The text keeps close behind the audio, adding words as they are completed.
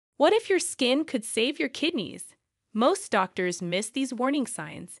What if your skin could save your kidneys? Most doctors miss these warning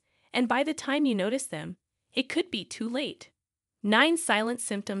signs, and by the time you notice them, it could be too late. 9 silent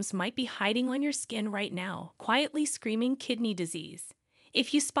symptoms might be hiding on your skin right now, quietly screaming kidney disease.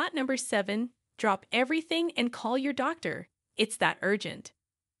 If you spot number 7, drop everything and call your doctor. It's that urgent.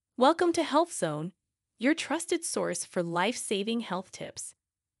 Welcome to Health Zone, your trusted source for life-saving health tips.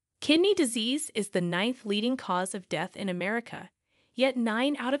 Kidney disease is the 9th leading cause of death in America, yet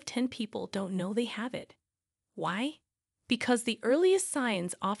 9 out of 10 people don't know they have it. Why? Because the earliest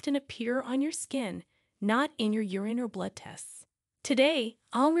signs often appear on your skin, not in your urine or blood tests. Today,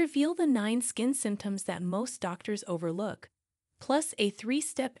 I'll reveal the 9 skin symptoms that most doctors overlook, plus a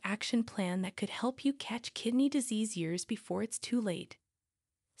 3-step action plan that could help you catch kidney disease years before it's too late.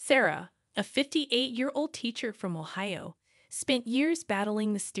 Sarah, a 58-year-old teacher from Ohio, spent years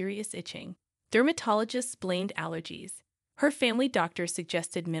battling mysterious itching. Dermatologists blamed allergies. Her family doctor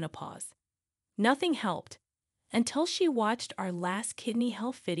suggested menopause. Nothing helped until she watched our last kidney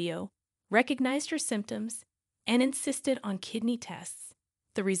health video, recognized her symptoms, and insisted on kidney tests.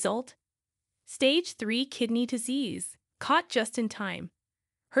 The result? Stage 3 kidney disease, caught just in time.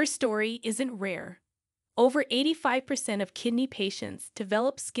 Her story isn't rare. Over 85% of kidney patients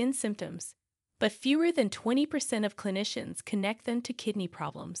develop skin symptoms, but fewer than 20% of clinicians connect them to kidney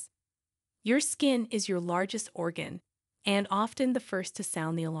problems. Your skin is your largest organ, and often the first to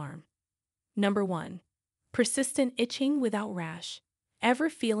sound the alarm. Number 1. Persistent itching without rash. Ever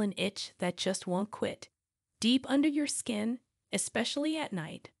feel an itch that just won't quit? Deep under your skin, especially at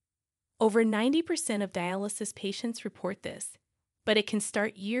night. Over 90% of dialysis patients report this, but it can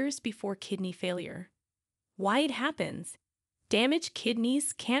start years before kidney failure. Why it happens? Damaged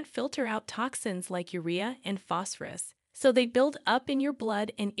kidneys can't filter out toxins like urea and phosphorus, so they build up in your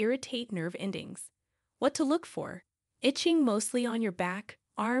blood and irritate nerve endings. What to look for? Itching mostly on your back,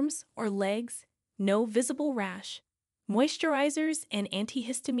 arms, or legs. No visible rash. Moisturizers and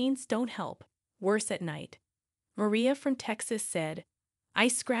antihistamines don't help. Worse at night. Maria from Texas said, "I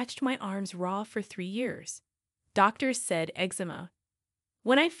scratched my arms raw for 3 years. Doctors said eczema.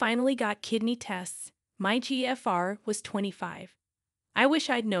 When I finally got kidney tests, my GFR was 25. I wish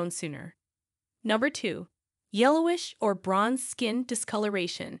I'd known sooner." Number 2. Yellowish or bronze skin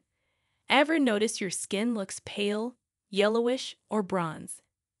discoloration. Ever notice your skin looks pale, yellowish, or bronze,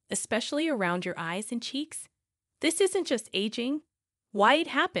 especially around your eyes and cheeks? This isn't just aging. Why it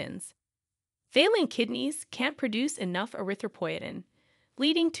happens? Failing kidneys can't produce enough erythropoietin,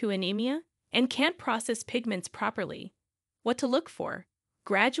 leading to anemia, and can't process pigments properly. What to look for?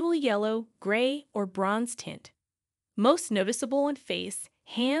 Gradual yellow, gray, or bronze tint. Most noticeable on face,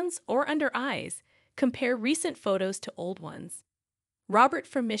 hands, or under eyes. Compare recent photos to old ones. Robert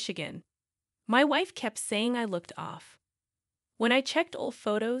from Michigan. My wife kept saying I looked off. When I checked old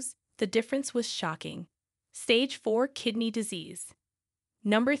photos, the difference was shocking. Stage 4 kidney disease.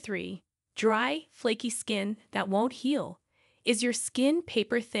 Number 3. Dry, flaky skin that won't heal. Is your skin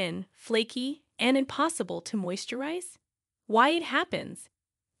paper thin, flaky, and impossible to moisturize? Why it happens?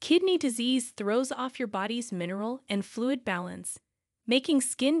 Kidney disease throws off your body's mineral and fluid balance, making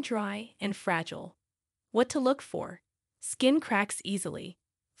skin dry and fragile. What to look for? Skin cracks easily.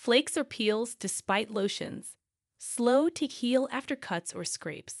 Flakes or peels despite lotions. Slow to heal after cuts or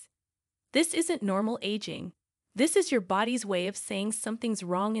scrapes. This isn't normal aging. This is your body's way of saying something's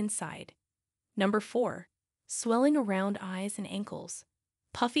wrong inside. Number 4. Swelling around eyes and ankles.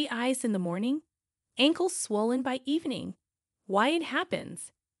 Puffy eyes in the morning. Ankles swollen by evening. Why it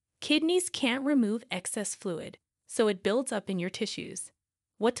happens? Kidneys can't remove excess fluid, so it builds up in your tissues.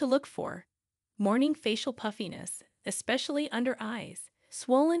 What to look for? Morning facial puffiness, especially under eyes.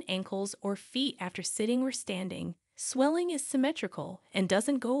 Swollen ankles or feet after sitting or standing. Swelling is symmetrical and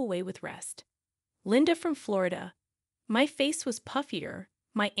doesn't go away with rest. Linda from Florida. My face was puffier,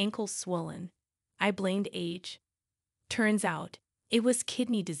 my ankles swollen. I blamed age. Turns out, it was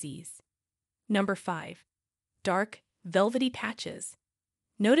kidney disease. Number 5. Dark, velvety patches.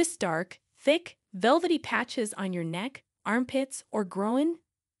 Notice dark, thick, velvety patches on your neck, armpits, or groin?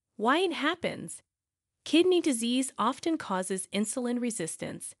 Why it happens? Kidney disease often causes insulin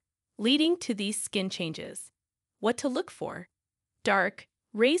resistance, leading to these skin changes. What to look for? Dark,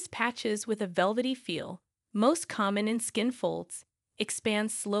 raised patches with a velvety feel, most common in skin folds,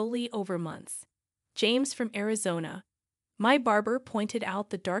 expand slowly over months. James from Arizona. My barber pointed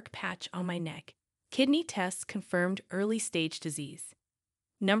out the dark patch on my neck. Kidney tests confirmed early-stage disease.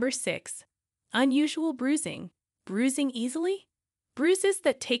 Number 6. Unusual bruising. Bruising easily? Bruises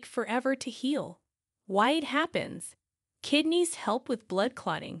that take forever to heal. Why it happens? Kidneys help with blood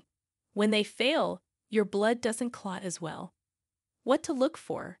clotting. When they fail, your blood doesn't clot as well. What to look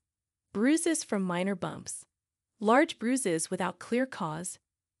for? Bruises from minor bumps. Large bruises without clear cause.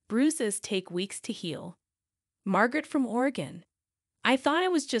 Bruises take weeks to heal. Margaret from Oregon. I thought I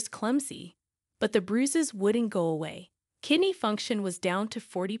was just clumsy, but the bruises wouldn't go away. Kidney function was down to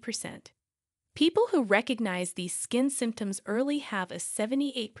 40%. People who recognize these skin symptoms early have a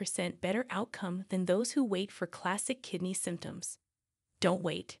 78% better outcome than those who wait for classic kidney symptoms. Don't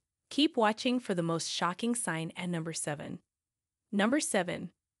wait. Keep watching for the most shocking sign at number 7. Number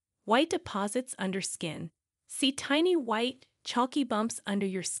 7. White deposits under skin. See tiny white, chalky bumps under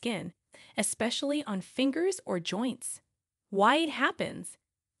your skin, especially on fingers or joints. Why it happens?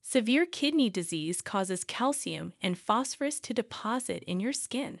 Severe kidney disease causes calcium and phosphorus to deposit in your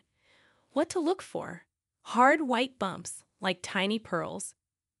skin. What to look for? Hard white bumps, like tiny pearls.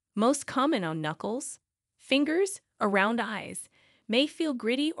 Most common on knuckles, fingers, around eyes, may feel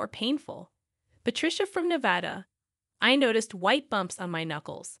gritty or painful. Patricia from Nevada. I noticed white bumps on my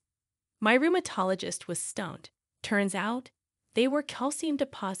knuckles. My rheumatologist was stunned. Turns out, they were calcium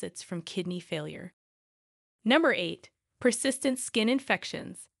deposits from kidney failure. Number 8. Persistent skin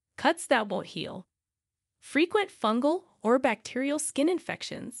infections. Cuts that won't heal. Frequent fungal or bacterial skin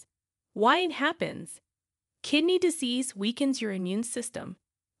infections. Why it happens? Kidney disease weakens your immune system.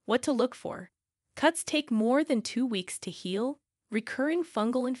 What to look for? Cuts take more than 2 weeks to heal. Recurring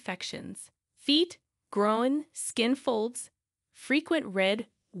fungal infections. Feet, groin, skin folds. Frequent red,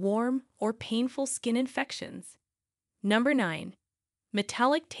 warm, or painful skin infections. Number 9.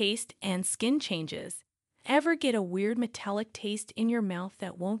 Metallic taste and skin changes. Ever get a weird metallic taste in your mouth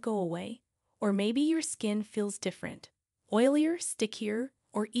that won't go away? Or maybe your skin feels different, oilier, stickier,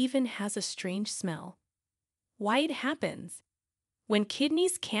 or even has a strange smell. Why it happens? When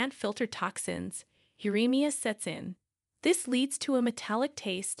kidneys can't filter toxins, uremia sets in. This leads to a metallic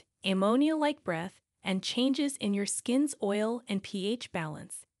taste, ammonia-like breath, and changes in your skin's oil and pH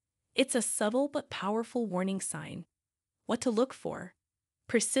balance. It's a subtle but powerful warning sign. What to look for?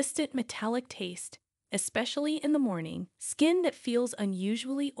 Persistent metallic taste, especially in the morning, skin that feels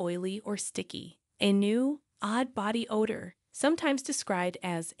unusually oily or sticky, a new, odd body odor, sometimes described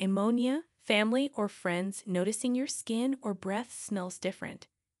as ammonia, family or friends noticing your skin or breath smells different.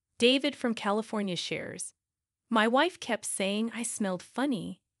 David from California shares, my wife kept saying I smelled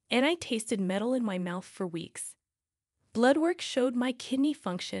funny, and I tasted metal in my mouth for weeks. Blood work showed my kidney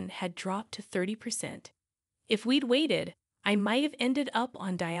function had dropped to 30%. If we'd waited, I might have ended up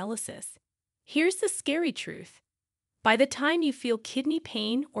on dialysis. Here's the scary truth. By the time you feel kidney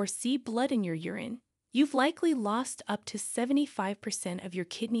pain or see blood in your urine, you've likely lost up to 75% of your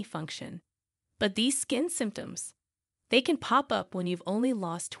kidney function. But these skin symptoms, they can pop up when you've only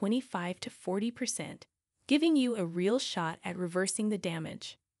lost 25 to 40%, giving you a real shot at reversing the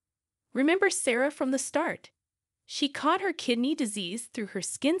damage. Remember Sarah from the start? She caught her kidney disease through her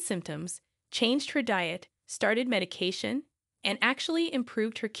skin symptoms, changed her diet, started medication, and actually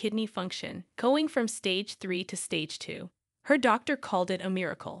improved her kidney function, going from stage 3 to stage 2. Her doctor called it a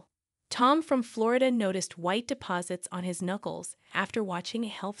miracle. Tom from Florida noticed white deposits on his knuckles after watching a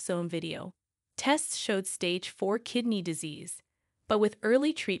Health Zone video. Tests showed stage 4 kidney disease, but with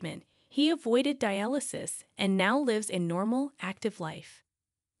early treatment, he avoided dialysis and now lives a normal, active life.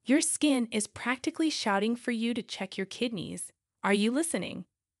 Your skin is practically shouting for you to check your kidneys. Are you listening?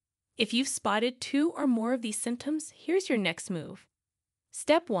 If you've spotted 2 or more of these symptoms, here's your next move.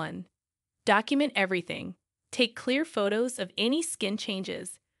 Step 1. Document everything. Take clear photos of any skin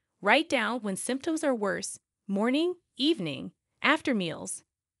changes. Write down when symptoms are worse, morning, evening, after meals.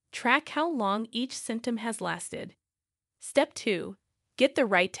 Track how long each symptom has lasted. Step 2. Get the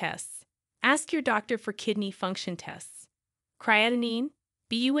right tests. Ask your doctor for kidney function tests. Creatinine,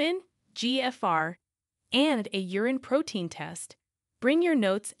 BUN, GFR, and a urine protein test. Bring your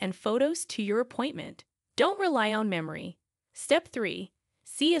notes and photos to your appointment. Don't rely on memory. Step 3.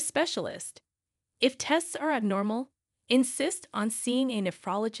 See a specialist. If tests are abnormal, insist on seeing a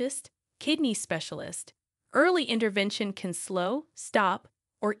nephrologist, kidney specialist. Early intervention can slow, stop,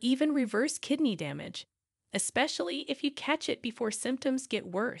 or even reverse kidney damage, especially if you catch it before symptoms get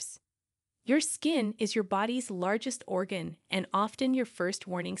worse. Your skin is your body's largest organ and often your first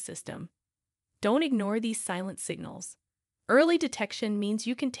warning system. Don't ignore these silent signals. Early detection means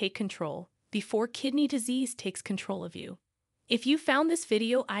you can take control before kidney disease takes control of you. If you found this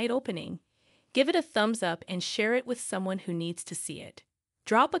video eye-opening, give it a thumbs up and share it with someone who needs to see it.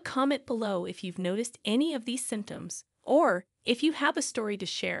 Drop a comment below if you've noticed any of these symptoms, or if you have a story to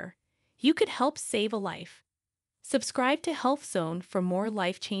share. You could help save a life. Subscribe to Health Zone for more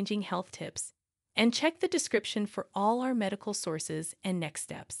life-changing health tips, and check the description for all our medical sources and next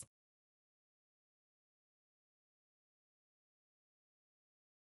steps.